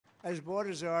as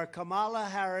borders are. Kamala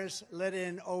Harris let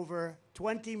in over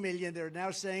 20 million. They're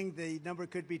now saying the number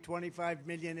could be 25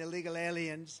 million illegal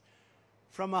aliens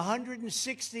from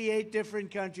 168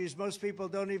 different countries. Most people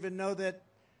don't even know that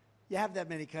you have that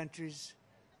many countries.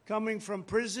 Coming from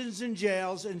prisons and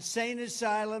jails, insane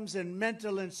asylums and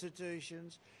mental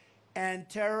institutions, and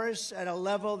terrorists at a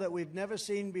level that we've never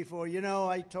seen before. You know,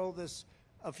 I told this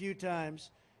a few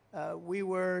times. We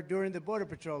were, during the Border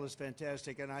Patrol is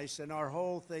fantastic, and ICE, and our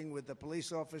whole thing with the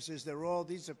police officers,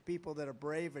 these are people that are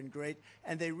brave and great,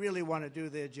 and they really want to do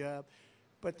their job.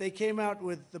 But they came out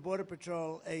with the Border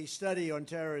Patrol a study on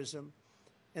terrorism,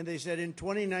 and they said in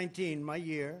 2019, my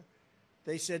year,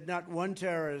 they said not one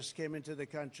terrorist came into the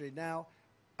country. Now,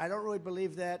 I don't really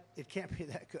believe that. It can't be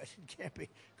that good. It can't be,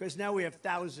 because now we have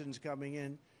thousands coming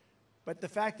in. But the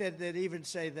fact that they'd even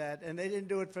say that, and they didn't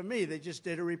do it for me, they just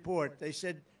did a report. They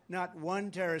said not one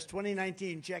terrorist,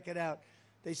 2019, check it out.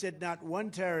 They said not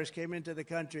one terrorist came into the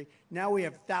country. Now we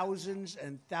have thousands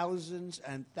and thousands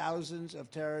and thousands of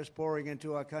terrorists pouring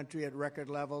into our country at record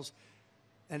levels.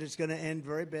 And it's going to end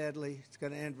very badly. It's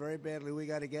going to end very badly. We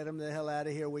got to get them the hell out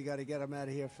of here. We got to get them out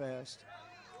of here fast.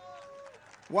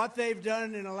 What they've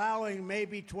done in allowing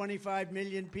maybe 25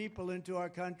 million people into our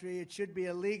country, it should be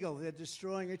illegal. They're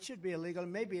destroying, it should be illegal.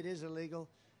 Maybe it is illegal.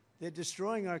 They're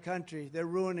destroying our country. They're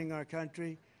ruining our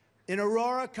country. In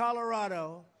Aurora,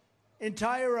 Colorado,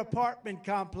 entire apartment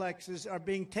complexes are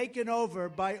being taken over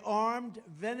by armed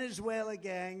Venezuelan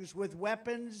gangs with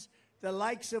weapons, the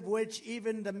likes of which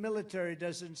even the military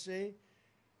doesn't see.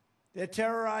 They're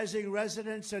terrorizing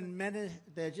residents and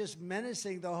they're just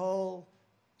menacing the whole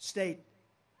state.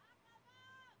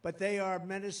 But they are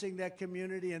menacing that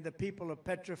community, and the people are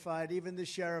petrified. Even the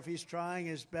sheriff, he's trying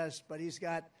his best, but he's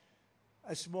got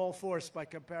a small force by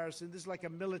comparison. This is like a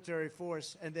military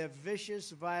force, and they're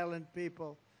vicious, violent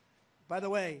people. By the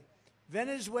way,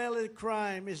 Venezuelan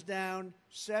crime is down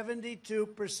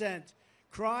 72%.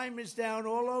 Crime is down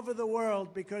all over the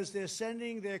world because they're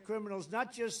sending their criminals,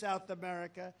 not just South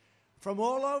America, from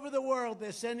all over the world.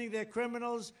 They're sending their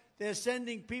criminals. They're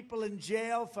sending people in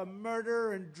jail for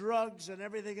murder and drugs and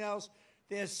everything else.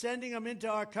 They're sending them into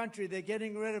our country. They're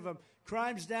getting rid of them.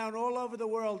 Crime's down all over the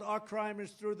world. Our crime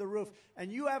is through the roof.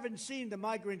 And you haven't seen the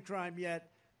migrant crime yet.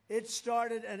 It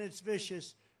started and it's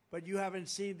vicious, but you haven't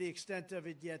seen the extent of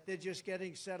it yet. They're just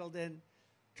getting settled in.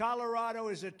 Colorado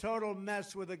is a total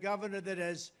mess with a governor that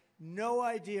has no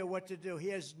idea what to do. He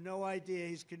has no idea.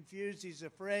 He's confused. He's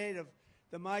afraid of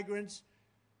the migrants.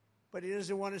 But he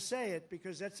doesn't want to say it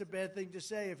because that's a bad thing to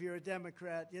say if you're a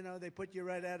Democrat. You know, they put you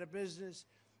right out of business.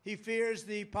 He fears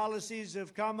the policies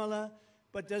of Kamala,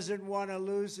 but doesn't want to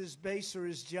lose his base or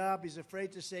his job. He's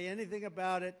afraid to say anything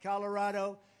about it.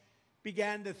 Colorado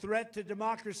began the threat to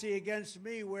democracy against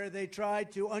me, where they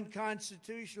tried to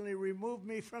unconstitutionally remove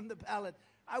me from the ballot.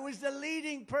 I was the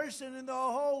leading person in the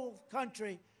whole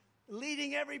country,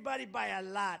 leading everybody by a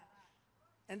lot.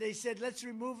 And they said, let's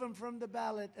remove him from the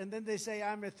ballot. And then they say,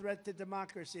 I'm a threat to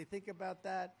democracy. Think about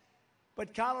that.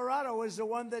 But Colorado was the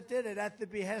one that did it, at the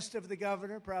behest of the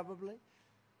governor, probably.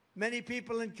 Many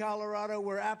people in Colorado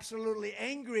were absolutely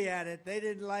angry at it. They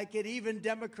didn't like it. Even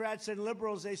Democrats and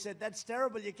liberals, they said, that's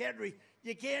terrible. You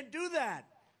can't do that.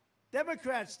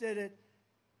 Democrats did it.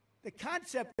 The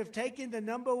concept of taking the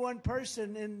 #1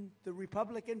 person in the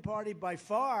Republican Party by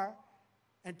far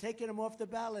and taking him off the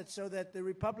ballot so that the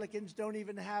Republicans don't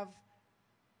even have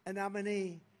a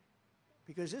nominee,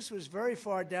 because this was very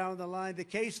far down the line. The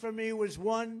case for me was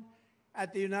won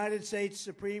at the United States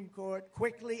Supreme Court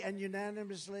quickly and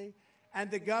unanimously,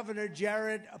 and the governor,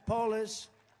 Jared Polis,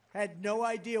 had no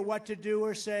idea what to do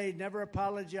or say, never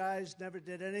apologized, never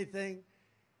did anything.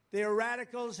 They are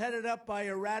radicals headed up by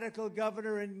a radical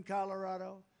governor in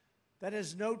Colorado that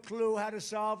has no clue how to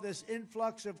solve this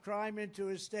influx of crime into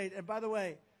his state. And by the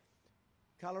way,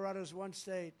 Colorado's one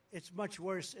state. It's much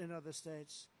worse in other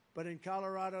states. But in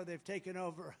Colorado, they've taken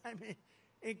over. I mean,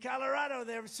 in Colorado,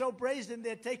 they're so brazen,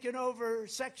 they're taking over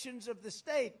sections of the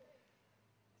state.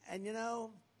 And, you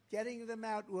know, getting them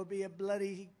out will be a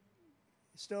bloody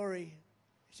story.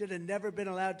 Should have never been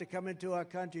allowed to come into our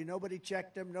country. Nobody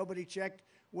checked them. Nobody checked,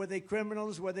 were they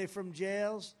criminals? Were they from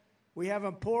jails? We have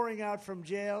them pouring out from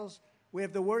jails. We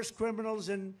have the worst criminals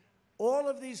in all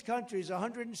of these countries.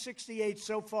 168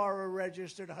 so far are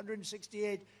registered,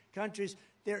 168 countries.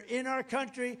 They're in our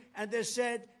country, and they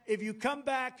said, if you come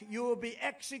back, you will be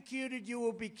executed, you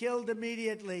will be killed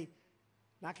immediately.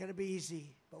 Not going to be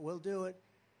easy, but we'll do it.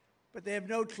 But they have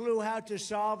no clue how to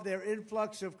solve their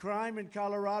influx of crime in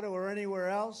Colorado or anywhere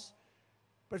else.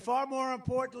 But far more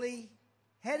importantly,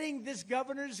 heading this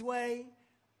governor's way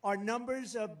are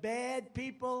numbers of bad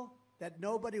people that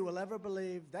nobody will ever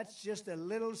believe. That's just a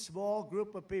little small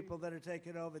group of people that are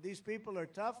taking over. These people are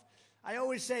tough. I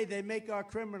always say they make our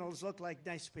criminals look like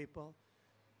nice people.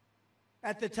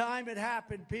 At the time it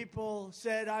happened, people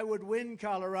said I would win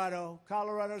Colorado.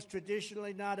 Colorado's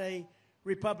traditionally not a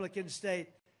Republican state.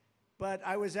 But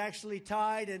I was actually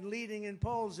tied and leading in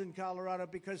polls in Colorado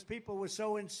because people were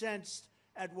so incensed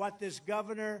at what this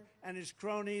governor and his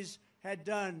cronies had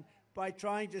done by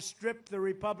trying to strip the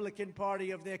Republican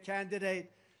Party of their candidate.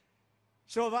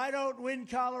 So if I don't win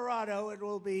Colorado, it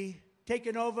will be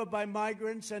taken over by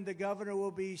migrants and the governor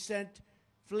will be sent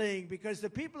fleeing, because the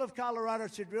people of Colorado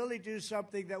should really do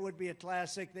something that would be a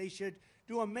classic. They should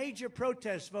do a major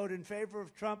protest vote in favor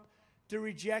of Trump to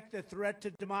reject the threat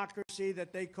to democracy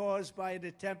that they caused by an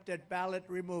attempt at ballot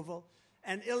removal.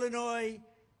 And Illinois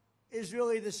is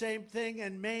really the same thing,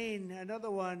 and Maine,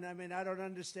 another one. I mean, I don't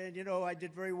understand. You know, I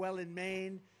did very well in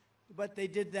Maine, but they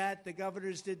did that. The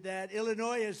governors did that.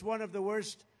 Illinois is one of the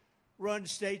worst-run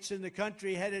states in the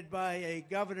country, headed by a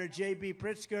governor, J.B.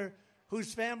 Pritzker,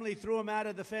 whose family threw him out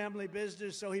of the family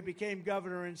business, so he became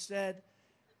governor instead.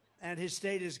 And his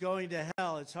state is going to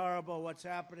hell. It's horrible what's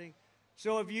happening.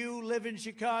 So if you live in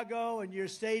Chicago and your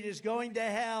state is going to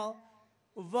hell,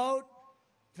 vote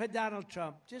for Donald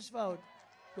Trump. Just vote.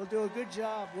 We'll do a good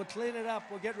job. We'll clean it up.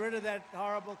 We'll get rid of that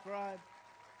horrible crime.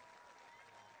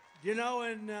 You know,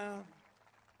 in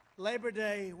Labor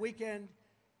Day weekend,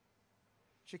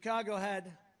 Chicago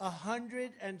had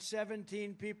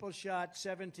 117 people shot,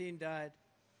 17 died.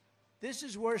 This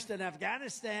is worse than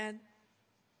Afghanistan.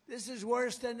 This is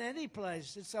worse than any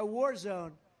place. It's a war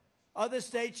zone. Other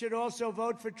states should also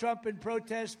vote for Trump in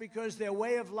protest because their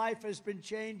way of life has been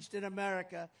changed in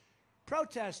America.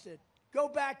 Protest it. Go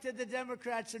back to the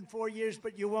Democrats in 4 years,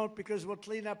 but you won't, because we'll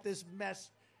clean up this mess.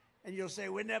 And you'll say,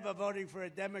 we're never voting for a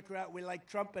Democrat. We like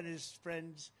Trump and his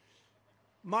friends.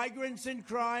 Migrants and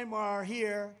crime are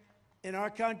here in our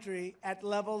country at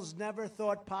levels never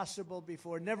thought possible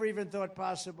before, never even thought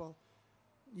possible.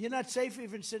 You're not safe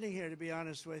even sitting here, to be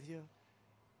honest with you.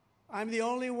 I'm the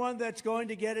only one that's going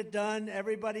to get it done.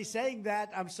 Everybody's saying that.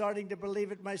 I'm starting to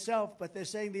believe it myself, but they're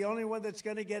saying the only one that's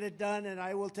going to get it done, and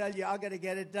I will tell you, I'm going to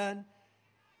get it done.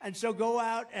 And so go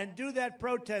out and do that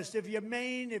protest. If you're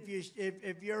Maine,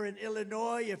 if you're in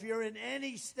Illinois, if you're in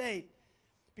any state,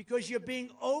 because you're being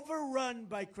overrun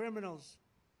by criminals.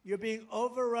 You're being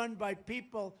overrun by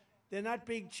people. They're not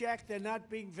being checked. They're not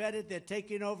being vetted. They're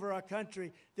taking over our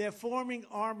country. They're forming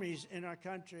armies in our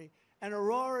country. And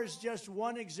Aurora is just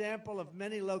one example of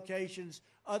many locations.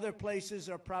 Other places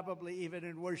are probably even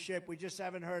in worse shape. We just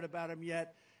haven't heard about them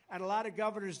yet. And a lot of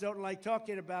governors don't like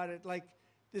talking about it. Like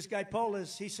this guy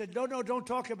Polis, he said, no, don't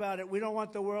talk about it. We don't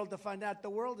want the world to find out. The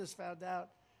world has found out.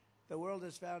 The world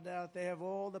has found out. They have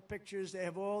all the pictures. They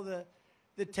have all the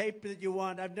tape that you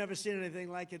want. I've never seen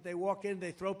anything like it. They walk in, they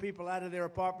throw people out of their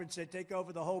apartments. They take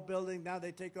over the whole building. Now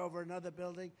they take over another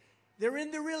building. They're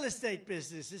in the real estate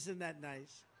business. Isn't that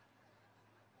nice?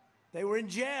 They were in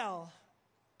jail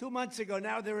 2 months ago.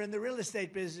 Now they're in the real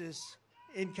estate business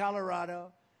in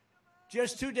Colorado.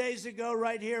 Just 2 days ago,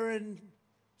 right here in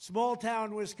small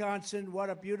town Wisconsin, what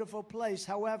a beautiful place.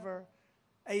 However,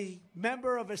 a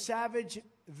member of a savage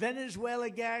Venezuela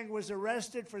gang was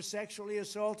arrested for sexually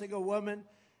assaulting a woman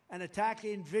and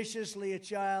attacking viciously a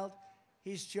child.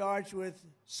 He's charged with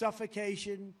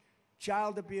suffocation,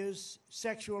 child abuse,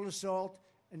 sexual assault,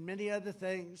 and many other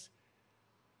things.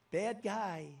 Bad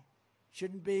guy.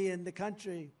 Shouldn't be in the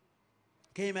country.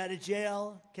 Came out of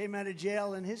jail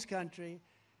in his country.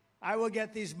 I will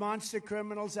get these monster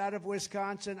criminals out of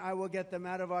Wisconsin. I will get them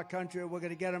out of our country. We're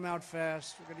going to get them out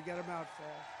fast. We're going to get them out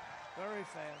fast. Very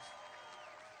fast.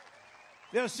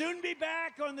 They'll soon be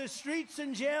back on the streets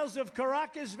and jails of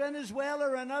Caracas,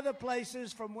 Venezuela, and other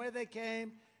places from where they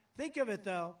came. Think of it,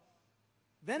 though.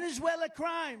 Venezuela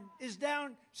crime is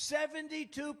down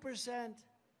 72%.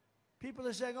 People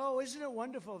are saying, oh, isn't it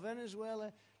wonderful, Venezuela?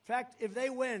 In fact, if they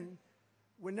win,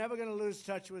 we're never going to lose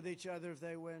touch with each other if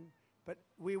they win. But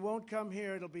we won't come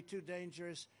here. It'll be too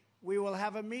dangerous. We will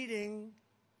have a meeting.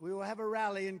 We will have a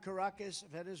rally in Caracas,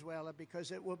 Venezuela,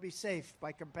 because it will be safe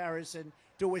by comparison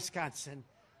to Wisconsin.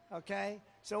 Okay?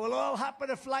 So we'll all hop on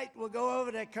a flight. We'll go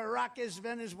over to Caracas,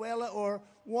 Venezuela, or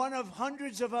one of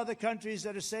hundreds of other countries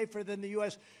that are safer than the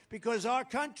U.S., because our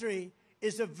country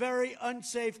is a very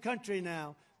unsafe country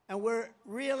now. And we're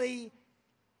really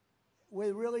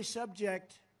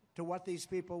subject to what these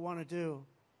people want to do.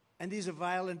 And these are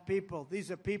violent people.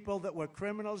 These are people that were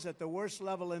criminals at the worst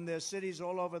level in their cities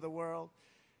all over the world.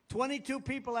 22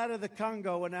 people out of the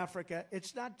Congo in Africa.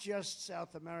 It's not just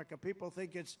South America. People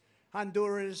think it's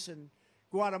Honduras and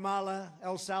Guatemala,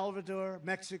 El Salvador,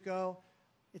 Mexico.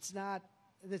 It's not.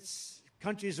 It's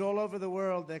countries all over the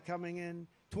world. They're coming in.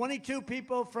 22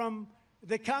 people from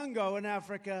the Congo in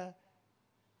Africa.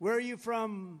 Where are you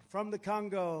from? From the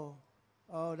Congo.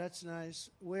 Oh, that's nice.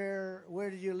 Where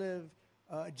did you live?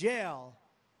 Jail.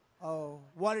 Oh,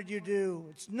 what did you do?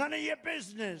 It's none of your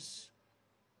business.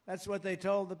 That's what they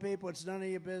told the people. It's none of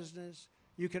your business.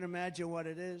 You can imagine what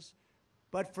it is.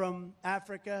 But from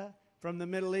Africa, from the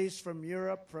Middle East, from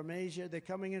Europe, from Asia, they're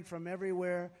coming in from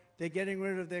everywhere. They're getting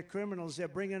rid of their criminals. They're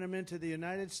bringing them into the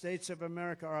United States of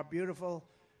America, our beautiful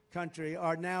country,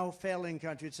 our now failing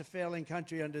country. It's a failing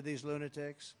country under these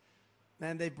lunatics.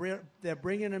 And they're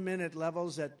bringing them in at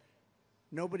levels that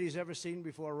nobody's ever seen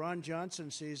before. Ron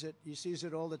Johnson sees it. He sees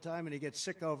it all the time, and he gets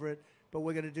sick over it. But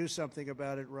we're going to do something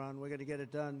about it, Ron. We're going to get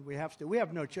it done. We have to. We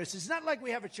have no choice. It's not like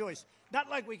we have a choice. Not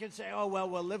like we can say, oh, well,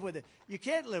 we'll live with it. You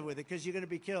can't live with it because you're going to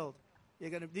be killed.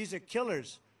 These are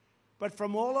killers. But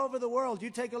from all over the world, you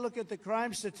take a look at the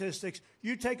crime statistics.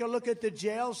 You take a look at the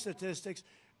jail statistics.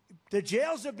 The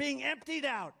jails are being emptied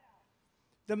out.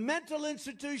 The mental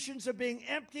institutions are being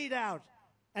emptied out,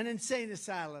 and insane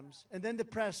asylums. And then the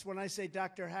press, when I say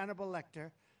Dr. Hannibal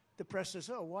Lecter, the press says,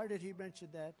 oh, why did he mention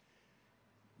that?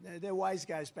 They're wise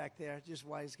guys back there, just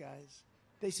wise guys.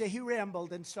 They say he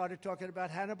rambled and started talking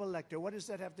about Hannibal Lecter. What does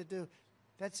that have to do?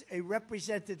 That's a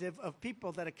representative of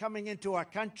people that are coming into our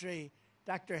country.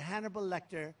 Dr. Hannibal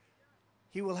Lecter,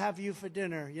 he will have you for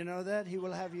dinner. You know that? He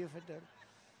will have you for dinner.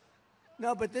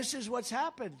 No, but this is what's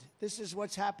happened. This is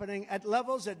what's happening at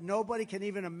levels that nobody can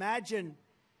even imagine.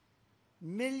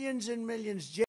 Millions and millions.